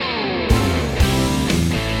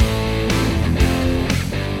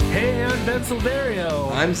Ben Silverio.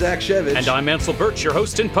 I'm Zach Shevich. And I'm Ansel Birch, your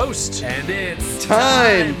host and post. And it's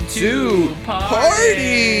time to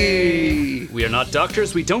party! We are not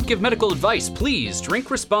doctors, we don't give medical advice. Please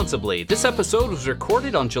drink responsibly. This episode was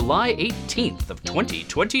recorded on July 18th of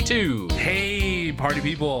 2022. Hey, party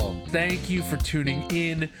people. Thank you for tuning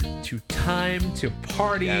in to Time to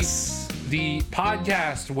Party. Yes. The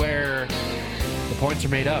podcast where the points are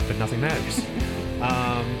made up and nothing matters.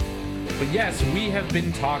 But yes, we have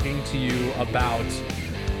been talking to you about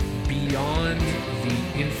Beyond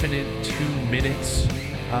the Infinite 2 Minutes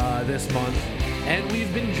this month. And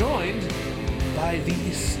we've been joined by the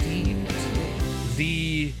esteemed,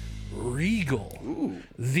 the regal,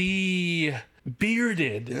 the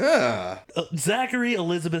bearded Zachary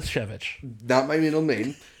Elizabeth Shevich. Not my middle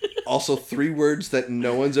name. Also 3 words that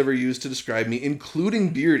no one's ever used to describe me, including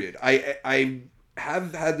bearded. I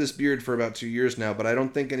have had this beard for about 2 years now, but I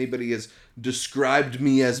don't think anybody has described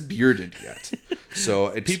me as bearded yet. So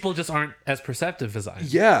it's, people just aren't as perceptive as I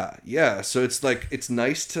am. Yeah. So it's like it's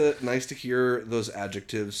nice to hear those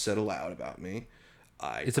adjectives said aloud about me.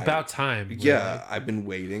 It's about time. Yeah, really. I've been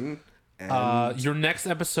waiting. And Your next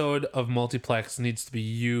episode of Multiplex needs to be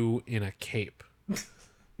you in a cape.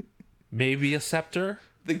 Maybe a scepter.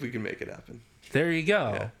 I think we can make it happen. There you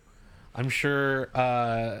go. Yeah. I'm sure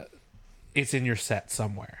it's in your set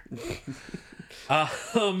somewhere.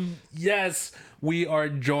 Yes, we are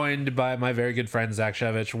joined by my very good friend Zach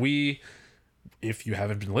Shevich. We, if you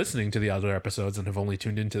haven't been listening to the other episodes and have only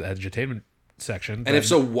tuned into the edutainment section, And if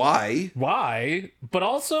so, why? why? But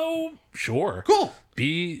also, sure, Cool.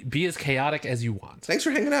 Be as chaotic as you want. Thanks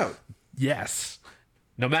for hanging out. Yes.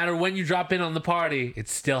 No matter when you drop in on the party,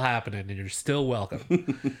 it's still happening and you're still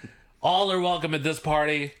welcome. All are welcome at this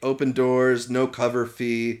party. Open doors, no cover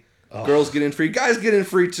fee. Girls get in free. Guys get in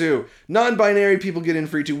free too. Non-binary people get in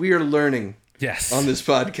free too. We are learning Yes. on this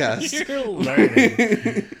podcast. You're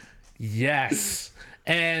learning. Yes.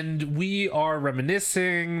 And we are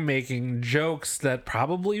reminiscing, making jokes that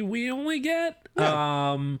probably we only get.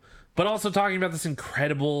 Yeah. But also talking about this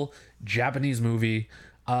incredible Japanese movie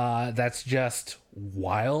that's just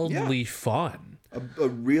wildly fun. A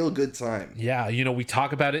real good time. Yeah, we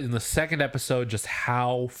talk about it in the second episode, just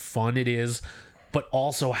how fun it is, but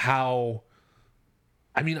also how,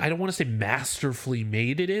 I don't want to say masterfully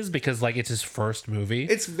made it is, because it's his first movie.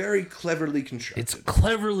 It's very cleverly constructed. It's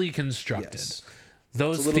cleverly constructed. Yes.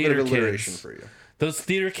 Those It's a little bit theater of alliteration kids, for you. those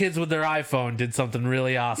theater kids with their iPhone did something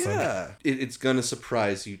really awesome. Yeah. It's going to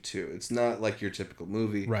surprise you too. It's not like your typical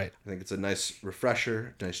movie. Right. I think it's a nice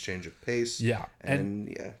refresher, nice change of pace. Yeah. And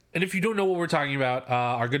yeah. And if you don't know what we're talking about,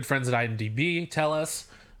 our good friends at IMDb tell us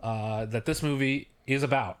that this movie is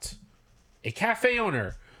about a cafe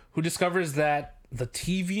owner who discovers that the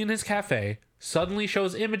TV in his cafe suddenly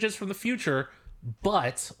shows images from the future,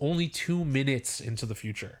 but only 2 minutes into the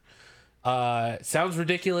future. Sounds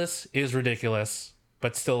ridiculous, is ridiculous,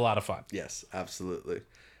 but still a lot of fun. Yes, absolutely.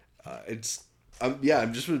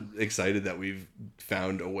 I'm just excited that we've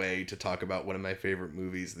found a way to talk about one of my favorite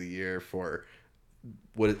movies of the year for,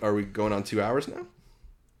 what are we going on 2 hours now?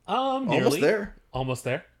 Nearly. Almost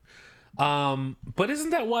there. But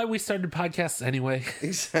isn't that why we started podcasts anyway?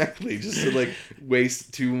 Exactly. Just to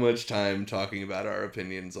waste too much time talking about our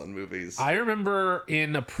opinions on movies. I remember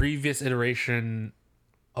in a previous iteration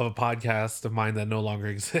of a podcast of mine that no longer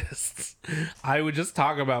exists, I would just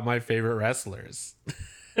talk about my favorite wrestlers.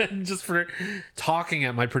 And just for talking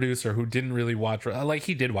at my producer who didn't really watch,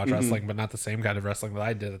 he did watch wrestling, but not the same kind of wrestling that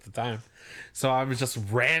I did at the time. So I was just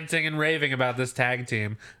ranting and raving about this tag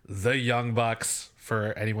team, the Young Bucks,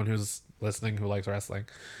 for anyone who's listening who likes wrestling.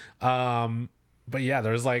 But yeah,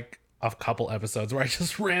 there's a couple episodes where I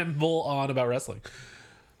just ramble on about wrestling.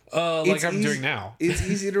 I'm doing now. It's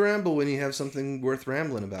easy to ramble when you have something worth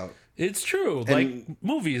rambling about. It's true.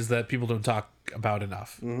 Movies that people don't talk about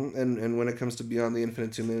enough. Mm-hmm. And when it comes to Beyond the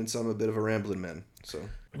Infinite 2 Minutes, I'm a bit of a rambling man. So,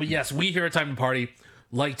 but yes, we here at Time to Party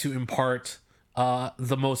like to impart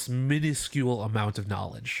the most minuscule amount of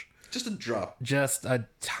knowledge. Just a drop. Just a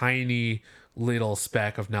tiny little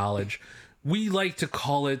speck of knowledge. We like to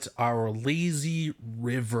call it our lazy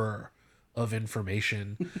river of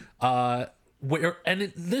information.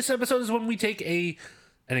 This episode is when we take an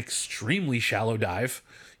extremely shallow dive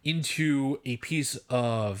into a piece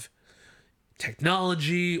of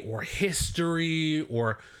technology or history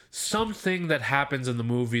or something that happens in the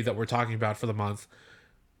movie that we're talking about for the month,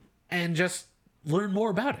 and just learn more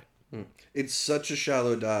about it. It's such a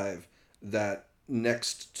shallow dive that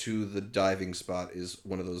next to the diving spot is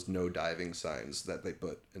one of those no diving signs that they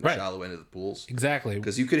put in the Right. shallow end of the pools. Exactly.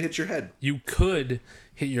 Because you could hit your head You could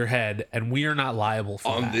hit your head, and we are not liable for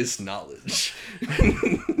on that. this knowledge.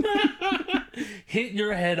 Hit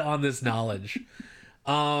your head on this knowledge.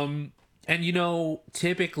 And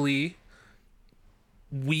typically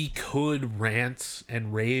we could rant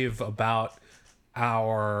and rave about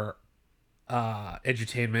our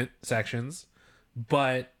edutainment sections,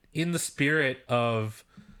 but in the spirit of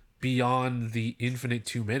Beyond the Infinite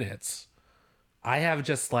 2 Minutes, I have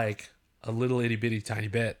just like a little itty bitty tiny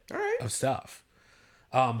bit All right. of stuff.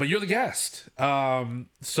 But you're the guest.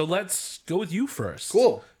 So let's go with you first.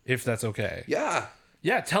 Cool. If that's okay. Yeah.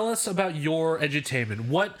 Yeah, tell us about your edutainment.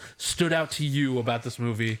 What stood out to you about this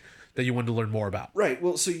movie that you wanted to learn more about? Right.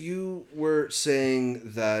 Well, so you were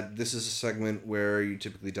saying that this is a segment where you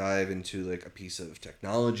typically dive into like a piece of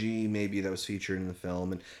technology, maybe that was featured in the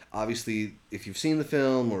film. And obviously, if you've seen the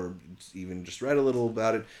film or even just read a little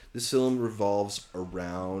about it, this film revolves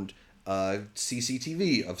around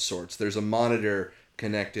CCTV of sorts. There's a monitor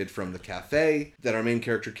connected from the cafe that our main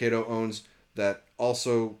character Kato owns that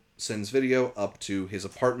also sends video up to his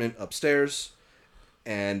apartment upstairs,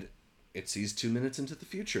 and it sees 2 minutes into the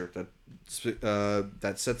future.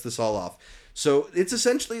 That sets this all off. So it's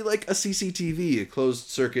essentially like a CCTV, a closed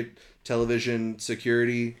circuit television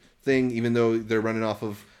security thing, even though they're running off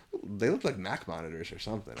of, they look like Mac monitors or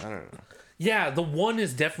something. I don't know. Yeah, the one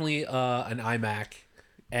is definitely an iMac,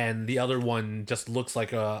 and the other one just looks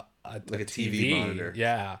like a TV monitor.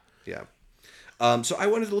 Yeah. Yeah. So I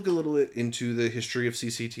wanted to look a little bit into the history of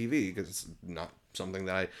CCTV because it's not something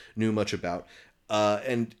that I knew much about.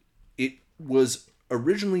 And it was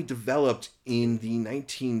originally developed in the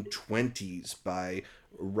 1920s by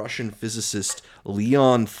Russian physicist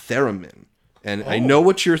Leon Theremin. And I know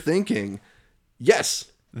what you're thinking.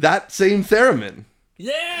 Yes, that same Theremin.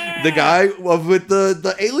 Yeah. The guy with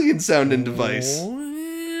the alien sounding device.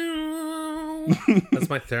 That's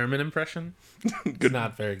my theremin impression. Good.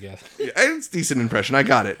 Not very good. Yeah, it's a decent impression. I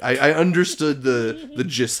got it. I understood the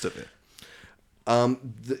gist of it.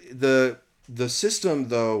 The system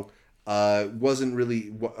though wasn't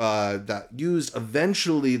really that used.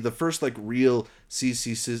 Eventually, the first like real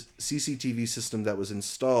CCTV system that was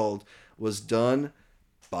installed was done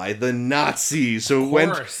by the Nazis. So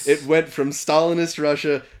it went from Stalinist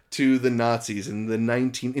Russia to the Nazis in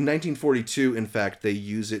 1942. In fact, they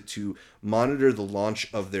use it to monitor the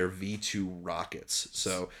launch of their V2 rockets.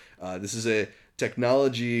 So this is a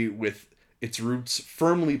technology with its roots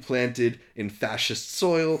firmly planted in fascist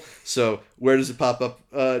soil. So where does it pop up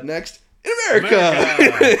next? In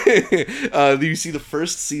America! You see the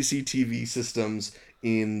first CCTV systems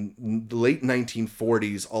in the late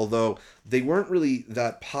 1940s, although they weren't really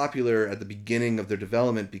that popular at the beginning of their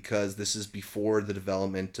development because this is before the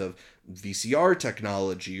development of VCR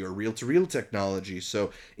technology or reel-to-reel technology. So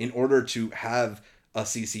in order to have a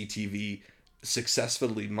CCTV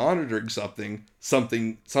successfully monitoring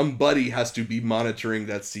somebody has to be monitoring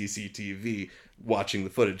that CCTV, watching the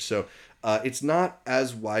footage. So it's not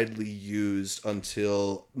as widely used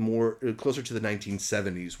until more closer to the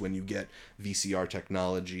 1970s when you get VCR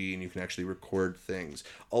technology and you can actually record things.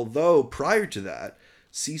 Although prior to that,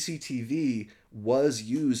 CCTV was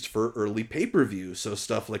used for early pay-per-view. So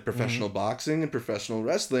stuff like professional boxing and professional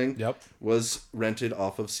wrestling was rented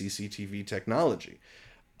off of CCTV technology.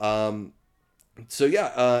 So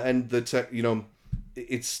yeah, and the tech,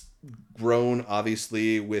 it's grown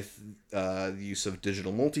obviously with the use of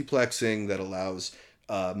digital multiplexing that allows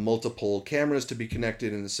multiple cameras to be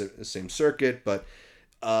connected in the same circuit. But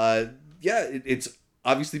it's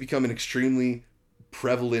obviously become an extremely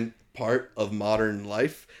prevalent part of modern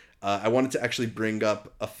life. I wanted to actually bring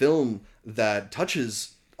up a film that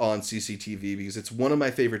touches on CCTV because it's one of my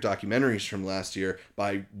favorite documentaries from last year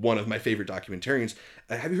by one of my favorite documentarians.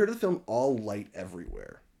 Have you heard of the film All Light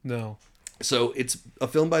Everywhere? No. So it's a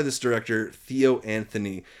film by this director, Theo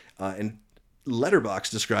Anthony, and Letterboxd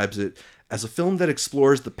describes it as a film that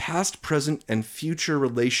explores the past, present, and future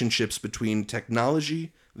relationships between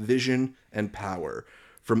technology, vision, and power.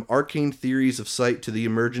 From arcane theories of sight to the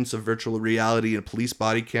emergence of virtual reality and police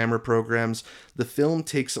body camera programs, the film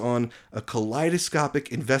takes on a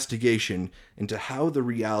kaleidoscopic investigation into how the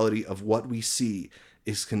reality of what we see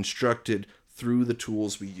is constructed through the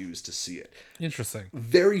tools we use to see it. Interesting.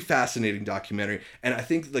 Very fascinating documentary. And I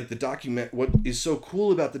think like what is so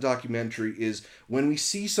cool about the documentary is when we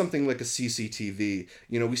see something like a CCTV,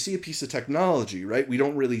 we see a piece of technology, right? We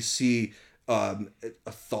don't really see a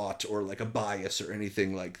thought or like a bias or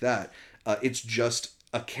anything like that. It's just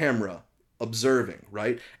a camera observing,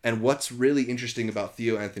 right? And what's really interesting about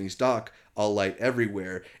Theo Anthony's doc, All Light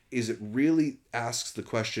Everywhere is it really asks the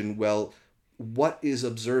question, well, what is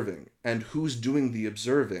observing and who's doing the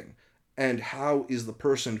observing, and how is the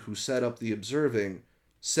person who set up the observing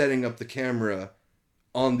setting up the camera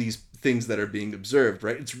on these things that are being observed,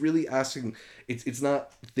 right? It's really asking, it's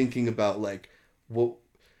not thinking about like, well,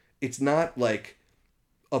 it's not like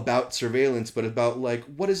about surveillance, but about like,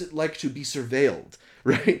 what is it like to be surveilled,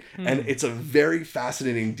 right? And it's a very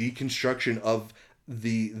fascinating deconstruction of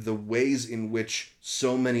the ways in which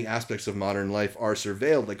so many aspects of modern life are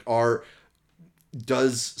surveilled. Like,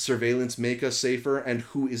 does surveillance make us safer, and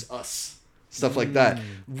who is us? Stuff like that.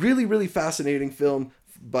 Really, really fascinating film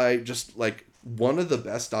by just like one of the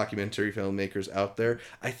best documentary filmmakers out there.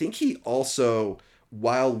 I think he also,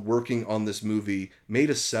 while working on this movie, made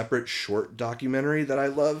a separate short documentary that I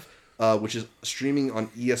love, which is streaming on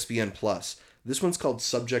ESPN Plus. This one's called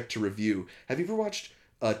Subject to Review. Have you ever watched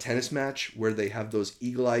a tennis match where they have those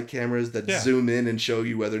eagle-eye cameras that zoom in and show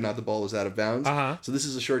you whether or not the ball is out of bounds? So this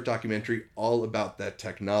is a short documentary all about that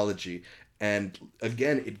technology. And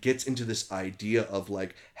again, it gets into this idea of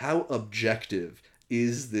like, how objective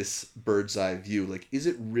is this bird's eye view? Like, is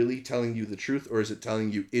it really telling you the truth, or is it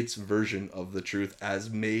telling you its version of the truth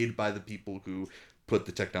as made by the people who put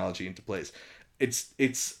the technology into place?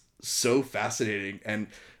 It's so fascinating. And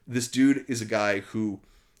this dude is a guy who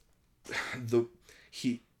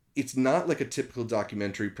it's not like a typical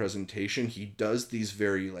documentary presentation. He does these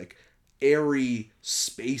very like airy,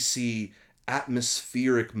 spacey,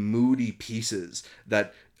 atmospheric, moody pieces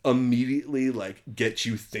that immediately like get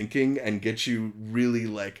you thinking and get you really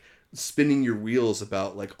like spinning your wheels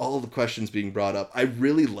about like all the questions being brought up. I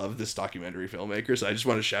really love this documentary filmmaker, so I just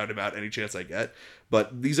want to shout him out any chance I get.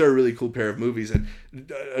 But these are a really cool pair of movies, and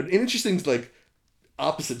an interesting like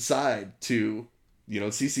opposite side to, you know,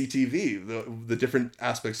 CCTV, the different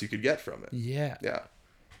aspects you could get from it. Yeah. Yeah.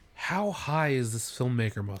 How high is this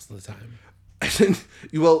filmmaker most of the time?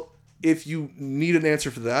 Well, if you need an answer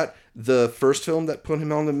for that, the first film that put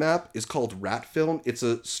him on the map is called Rat Film. It's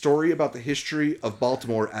a story about the history of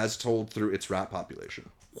Baltimore as told through its rat population.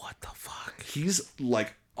 What the fuck? He's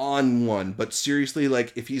like on one, but seriously,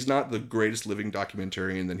 like if he's not the greatest living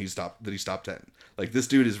documentarian, then he's top 10. Like this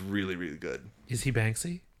dude is really, really good. Is he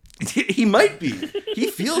Banksy? He might be.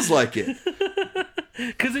 He feels like it.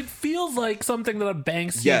 Because it feels like something that a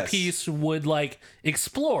Banksy piece would like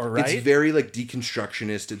explore, right? It's very like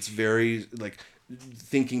deconstructionist. It's very like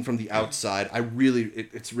thinking from the outside.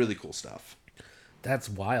 It's really cool stuff. That's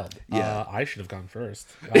wild. Yeah. I should have gone first.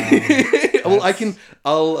 Well,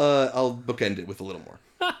 I'll bookend it with a little more.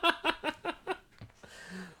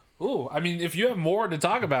 Ooh, I mean, if you have more to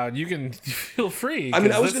talk about, you can feel free. I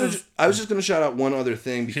mean, I was just gonna shout out one other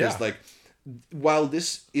thing because like, while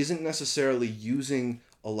this isn't necessarily using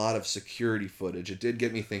a lot of security footage, it did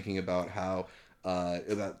get me thinking about how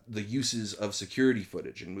about the uses of security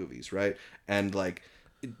footage in movies, right? And like,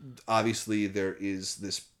 obviously there is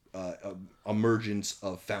this emergence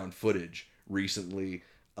of found footage recently,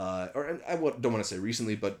 or I don't want to say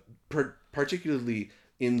recently, but particularly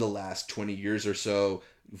in the last 20 years or so,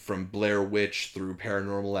 from Blair Witch through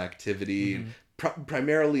Paranormal Activity,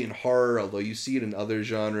 primarily in horror, although you see it in other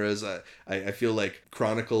genres. I feel like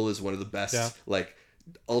Chronicle is one of the best like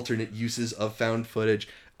alternate uses of found footage.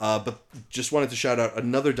 But just wanted to shout out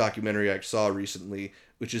another documentary I saw recently,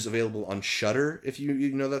 which is available on Shudder, if you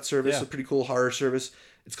know that service, a pretty cool horror service.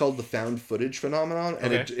 It's called The Found Footage Phenomenon,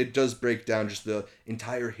 and it does break down just the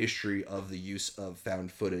entire history of the use of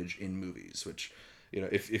found footage in movies, which, you know,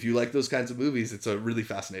 if you like those kinds of movies, it's a really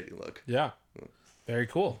fascinating look. Yeah. Very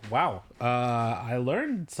cool. Wow. I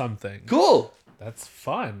learned something. Cool. That's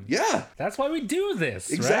fun. Yeah. That's why we do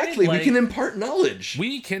this. Exactly. Right? We can impart knowledge.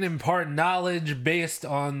 We can impart knowledge based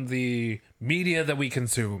on the media that we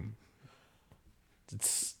consume.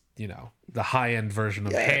 It's, you know, the high-end version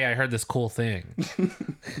of, hey, I heard this cool thing.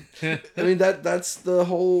 I mean, that's the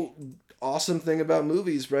whole awesome thing about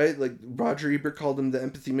movies, right? Like Roger Ebert called them the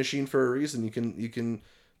empathy machine for a reason.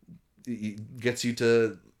 It gets you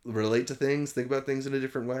to relate to things, think about things in a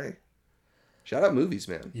different way. Shout out movies,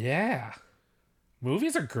 man. Yeah.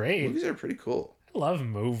 Movies are great. Movies are pretty cool. I love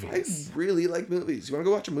movies. I really like movies. You want to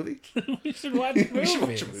go watch a movie? We should watch movies. We should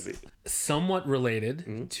watch a movie. Somewhat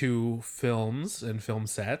related to films and film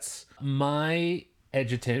sets, my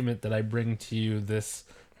edutainment that I bring to you this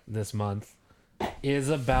month is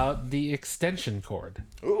about the extension cord.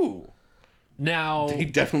 Ooh. Now, he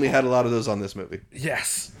definitely had a lot of those on this movie.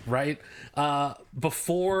 Yes, right?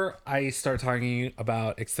 Before I start talking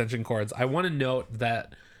about extension cords, I want to note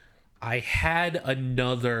that I had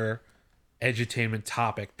another edutainment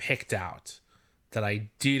topic picked out that I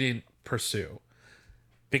didn't pursue.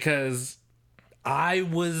 Because I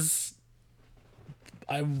was,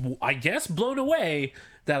 I guess, blown away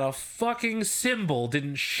that a fucking cymbal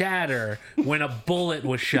didn't shatter when a bullet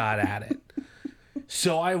was shot at it.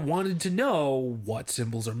 So I wanted to know what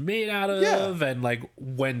cymbals are made out of and like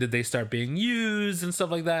when did they start being used and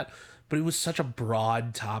stuff like that. But it was such a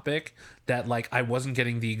broad topic that like I wasn't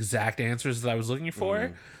getting the exact answers that I was looking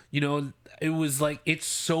for. You know, it was like it's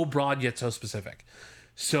so broad yet so specific.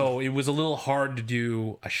 So it was a little hard to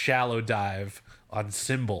do a shallow dive on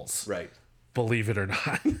cymbals. Right. Believe it or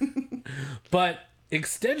not. But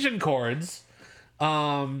extension cords,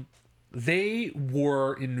 they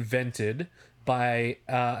were invented by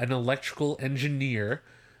an electrical engineer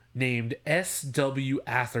named S.W.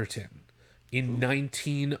 Atherton in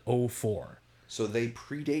 1904. So they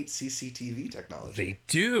predate CCTV technology. They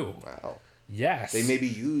do. Wow. Yes. They maybe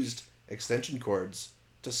used extension cords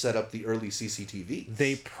to set up the early CCTV.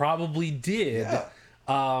 They probably did. Yeah.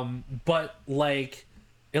 But like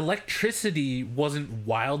electricity wasn't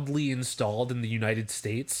wildly installed in the United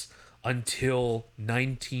States until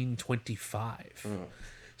 1925.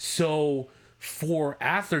 So for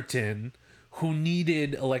Atherton, who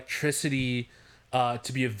needed electricity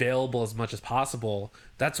to be available as much as possible,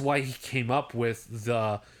 that's why he came up with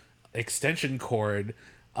the extension cord,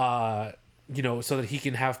 you know, so that he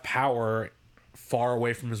can have power far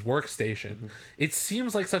away from his workstation. It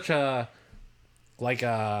seems like such a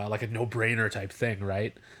no-brainer type thing,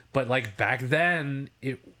 right? But like back then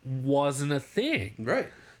it wasn't a thing. Right.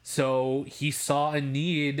 So he saw a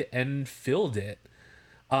need and filled it.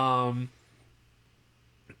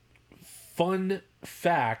 Fun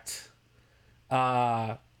fact,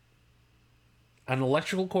 an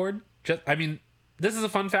electrical cord, I mean, this is a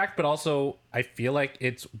fun fact, but also I feel like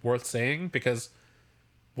it's worth saying because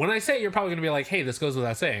when I say it, you're probably going to be like, hey, this goes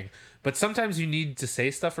without saying. But sometimes you need to say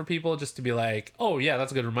stuff for people just to be like, oh, yeah,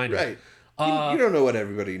 that's a good reminder. Right. You don't know what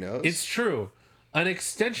everybody knows. It's true. An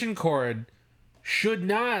extension cord should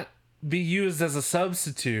not be used as a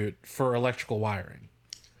substitute for electrical wiring.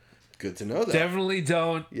 Good to know that. Definitely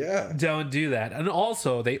don't do that. And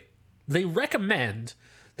also, they recommend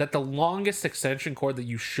that the longest extension cord that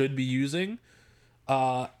you should be using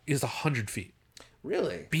is 100 feet.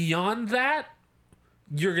 Really? Beyond that,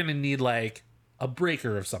 you're going to need like a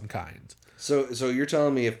breaker of some kind. So you're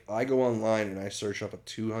telling me if I go online and I search up a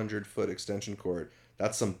 200-foot extension cord,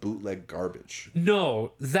 that's some bootleg garbage?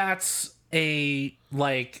 No, that's a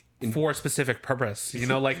like for a specific purpose. You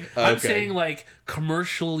know, like I'm saying like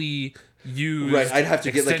commercially used I'd have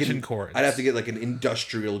to get like cords. I'd have to get like an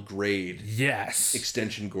industrial grade yes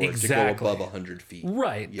extension cord exactly. to go above 100 feet.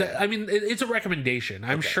 Right. Yeah. I mean, it's a recommendation.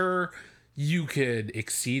 I'm sure you could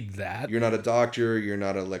exceed that. You're not a doctor. You're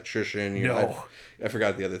not an electrician. No. I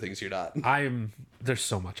forgot the other things you're not. There's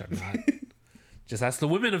so much I'm not. Just ask the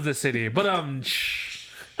women of the city. But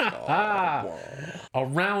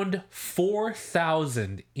around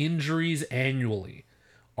 4,000 injuries annually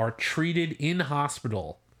are treated in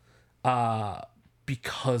hospital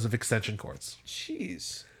because of extension cords.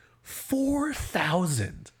 Jeez.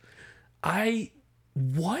 4,000.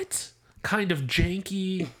 What kind of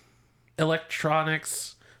janky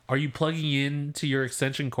electronics are you plugging into your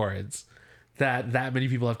extension cords that many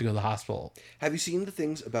people have to go to the hospital? Have you seen the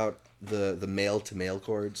things about the male to male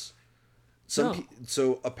cords? No.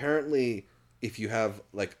 So apparently if you have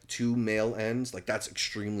like two male ends, like that's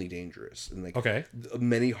extremely dangerous. And like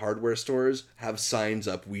many hardware stores have signs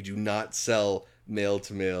up, we do not sell male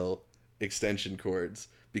to male extension cords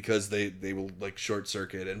because they will like short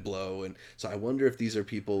circuit and blow. And so I wonder if these are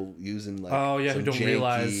people using like who don't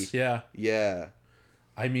realize. Yeah.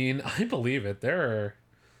 I mean, I believe it. There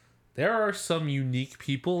are some unique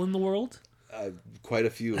people in the world. Quite a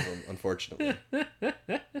few of them, unfortunately.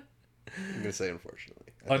 I'm gonna say unfortunately.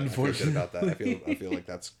 Unfortunately, I feel good about that. I feel like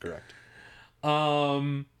that's correct.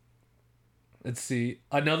 Let's see.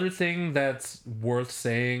 Another thing that's worth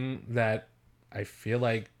saying that I feel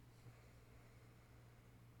like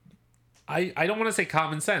I don't want to say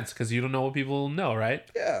common sense because you don't know what people know, right?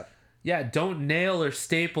 Yeah. Yeah. Don't nail or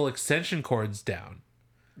staple extension cords down.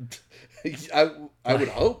 I would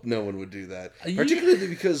hope no one would do that, particularly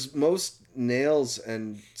because most nails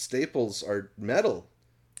and staples are metal.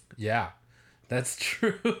 Yeah, that's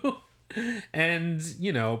true. And,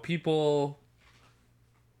 you know, people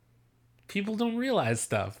don't realize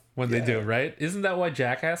stuff when they do, right? Isn't that why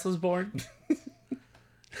Jackass was born? Did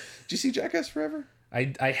you see Jackass Forever?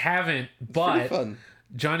 I haven't, but fun.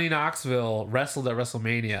 Johnny Knoxville wrestled at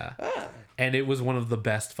WrestleMania, and it was one of the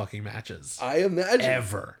best fucking matches I imagine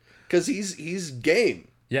ever. Because he's game.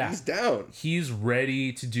 Yeah. He's down. He's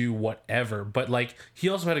ready to do whatever. But like, he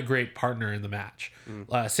also had a great partner in the match.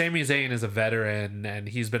 Sami Zayn is a veteran, and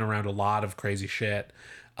he's been around a lot of crazy shit.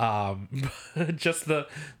 Just the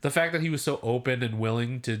fact that he was so open and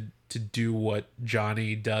willing to do what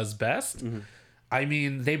Johnny does best. I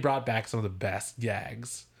mean, they brought back some of the best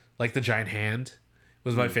gags, like the giant hand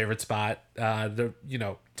was my favorite spot. The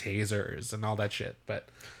tasers and all that shit. But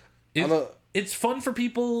it's fun for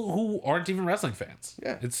people who aren't even wrestling fans.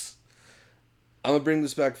 Yeah. I'm gonna bring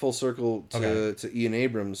this back full circle to Ian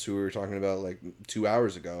Abrams, who we were talking about like 2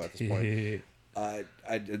 hours ago at this point. I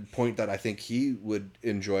did point that I think he would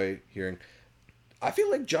enjoy hearing. I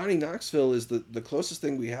feel like Johnny Knoxville is the closest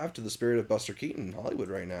thing we have to the spirit of Buster Keaton in Hollywood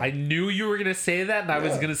right now. I knew you were gonna say that, and I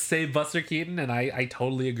was gonna say Buster Keaton, and I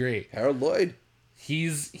totally agree. Harold Lloyd.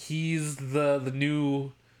 He's the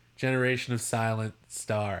new generation of silent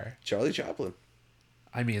star. Charlie Chaplin.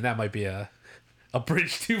 I mean, that might be a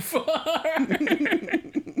bridge too far.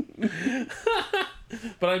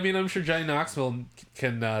 But I mean, I'm sure Johnny Knoxville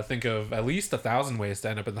can think of at least 1,000 ways to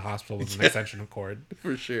end up in the hospital with an extension cord.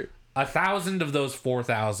 For sure. 1,000 of those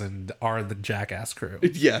 4,000 are the Jackass crew.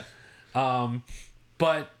 Yeah.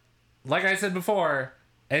 But like I said before,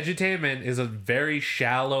 edutainment is a very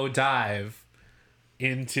shallow dive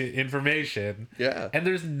into information. Yeah. And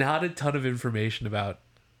there's not a ton of information about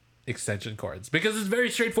extension cords because it's very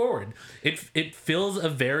straightforward. It fills a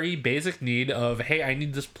very basic need of, hey, I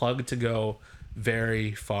need this plug to go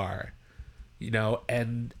very far.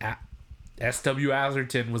 And S.W.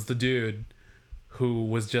 Atherton was the dude who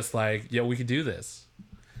was just like, yeah, we could do this.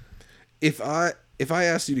 If I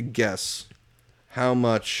asked you to guess how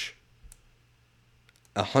much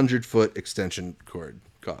a 100-foot extension cord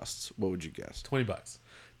costs, what would you guess? $20.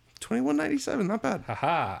 $21.97, not bad.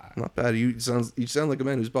 Haha. Not bad. You sound like a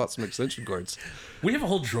man who's bought some extension cords. We have a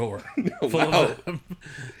whole drawer full of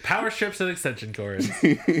power strips and extension cords.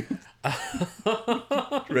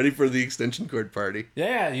 Ready for the extension cord party.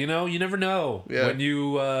 Yeah, you never know when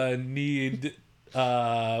you need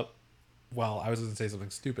well, I was going to say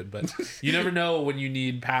something stupid, but you never know when you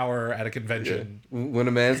need power at a convention. Yeah. When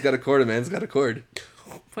a man's got a cord, a man's got a cord.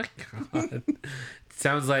 Oh my god.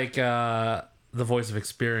 Sounds like the voice of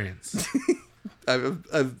experience.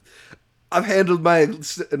 I've handled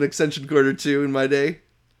an extension cord or two in my day.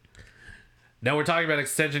 No, we're talking about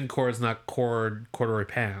extension cords, not corduroy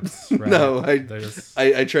pants. Right? No, I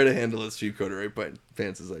try to handle as few corduroy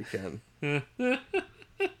pants as I can.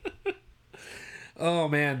 Oh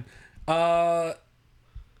man.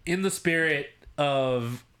 In the spirit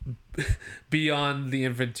of Beyond the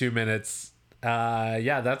Infant 2 Minutes,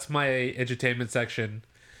 that's my edutainment section.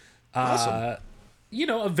 Awesome.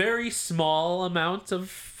 A very small amount of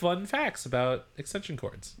fun facts about extension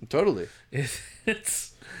cords. Totally.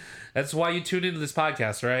 That's why you tune into this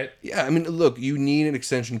podcast, right? Yeah, I mean, look, you need an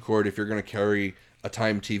extension cord if you're going to carry a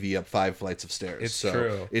Time TV up 5 flights of stairs. It's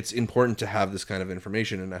true. It's important to have this kind of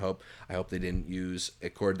information, and I hope they didn't use a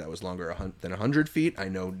cord that was longer than 100 feet. I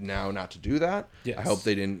know now not to do that. Yes. I hope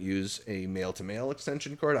they didn't use a male-to-male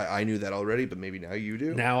extension cord. I knew that already, but maybe now you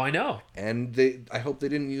do. Now I know. And I hope they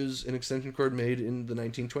didn't use an extension cord made in the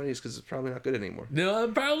 1920s because it's probably not good anymore. No,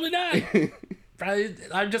 probably not. Probably,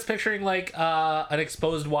 I'm just picturing like an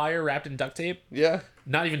exposed wire wrapped in duct tape. Yeah.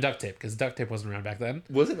 Not even duct tape, because duct tape wasn't around back then.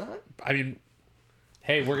 Was it not? I mean,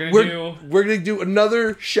 hey, we're gonna do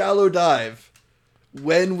another shallow dive.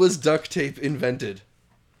 When was duct tape invented?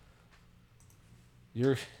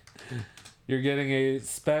 You're getting a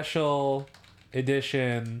special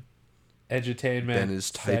edition edutainment. Ben is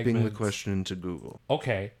typing segment. the question into Google.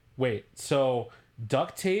 Okay, wait. So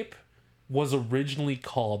duct tape was originally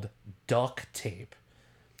called duct tape.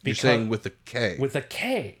 You're saying with a K. With a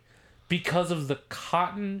K. Because of the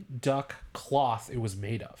cotton duck cloth it was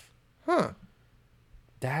made of. Huh.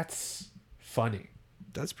 That's funny.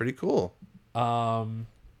 That's pretty cool.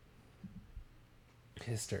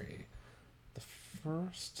 History. The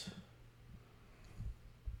first...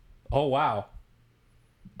 Oh, wow.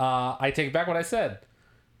 I take back what I said.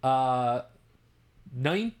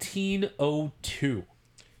 1902.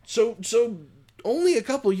 So only a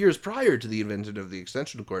couple years prior to the invention of the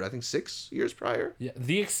extension cord. I think 6 years prior. Yeah,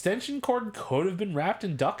 the extension cord could have been wrapped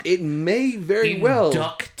in duct. It may very well.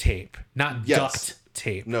 Duct tape, not duct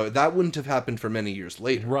tape. No, that wouldn't have happened for many years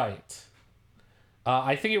later. Right.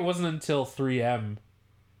 I think it wasn't until 3M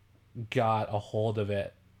got a hold of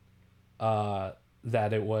it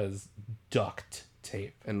that it was duct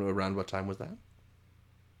tape. And around what time was that?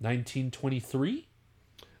 1923?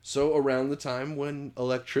 So around the time when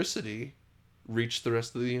electricity reached the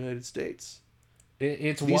rest of the United States.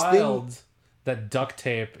 It's These wild that duct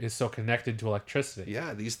tape is so connected to electricity.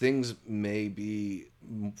 Yeah, these things may be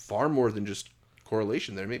far more than just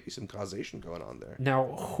correlation. There may be some causation going on there. Now,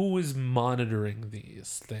 who is monitoring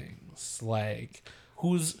these things? Like,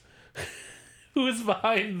 who's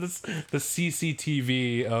behind this the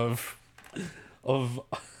CCTV of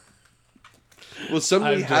Well,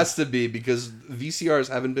 somebody I'm has to be, because VCRs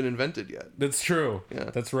haven't been invented yet. That's true. Yeah.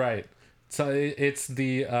 That's right. So it's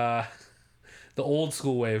the old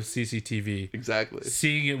school way of CCTV. Exactly.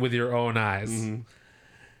 Seeing it with your own eyes.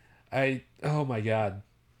 Oh my god.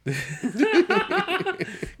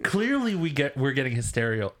 Clearly we're getting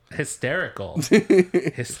hysterical. Hysterical?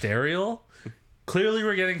 Clearly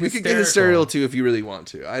we're getting hysterical. We could get hysterical too if you really want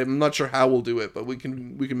to. I'm not sure how we'll do it, but we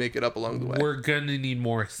can make it up along the way. We're gonna need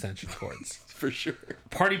more extension cords. For sure.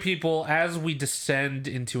 Party people, as we descend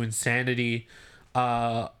into insanity,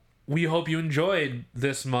 we hope you enjoyed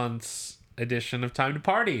this month's edition of Time to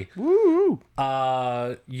Party. Woo!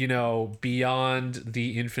 Beyond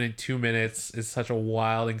the Infinite 2 Minutes is such a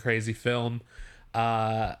wild and crazy film.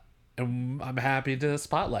 And I'm happy to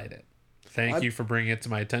spotlight it. Thank you for bringing it to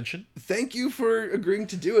my attention. Thank you for agreeing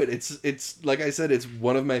to do it. It's like I said, it's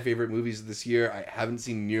one of my favorite movies of this year. I haven't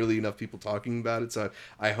seen nearly enough people talking about it, so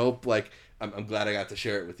I hope, I'm glad I got to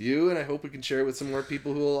share it with you, and I hope we can share it with some more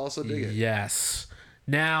people who will also dig it. Yes.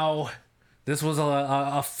 Now, this was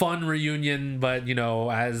a fun reunion, but,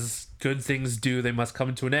 as good things do, they must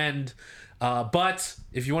come to an end. But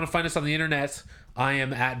if you want to find us on the internet, I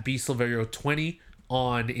am at bsilverio20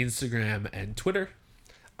 on Instagram and Twitter.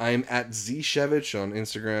 I'm at Zshevich on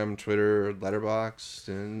Instagram, Twitter, Letterboxd,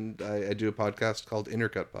 and I do a podcast called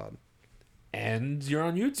Intercut Pod. And you're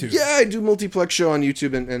on YouTube. Yeah, I do Multiplex Show on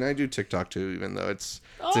YouTube, and I do TikTok too, even though it's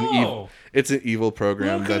an evil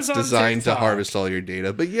program Look that's who's on designed to TikTok. harvest all your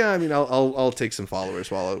data. But yeah, I mean, I'll take some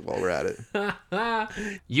followers while we're at it.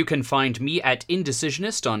 You can find me at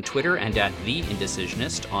Indecisionist on Twitter and at The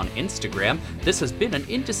Indecisionist on Instagram. This has been an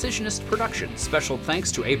Indecisionist production. Special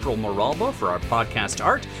thanks to April Moralba for our podcast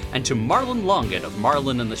art, and to Marlon Longan of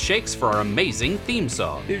Marlon and the Shakes for our amazing theme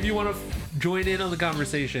song. If you want to join in on the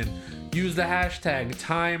conversation, use the hashtag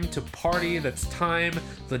 #TimeToParty. That's time,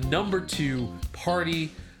 the number 2,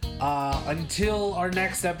 party. Until our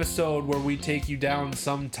next episode, where we take you down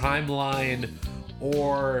some timeline,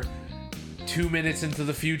 or 2 minutes into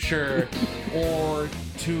the future, or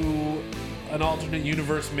to an alternate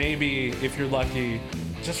universe, maybe, if you're lucky.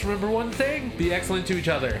 Just remember one thing: be excellent to each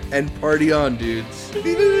other. And party on, dudes.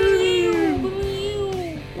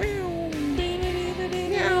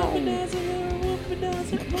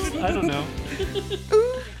 I don't know.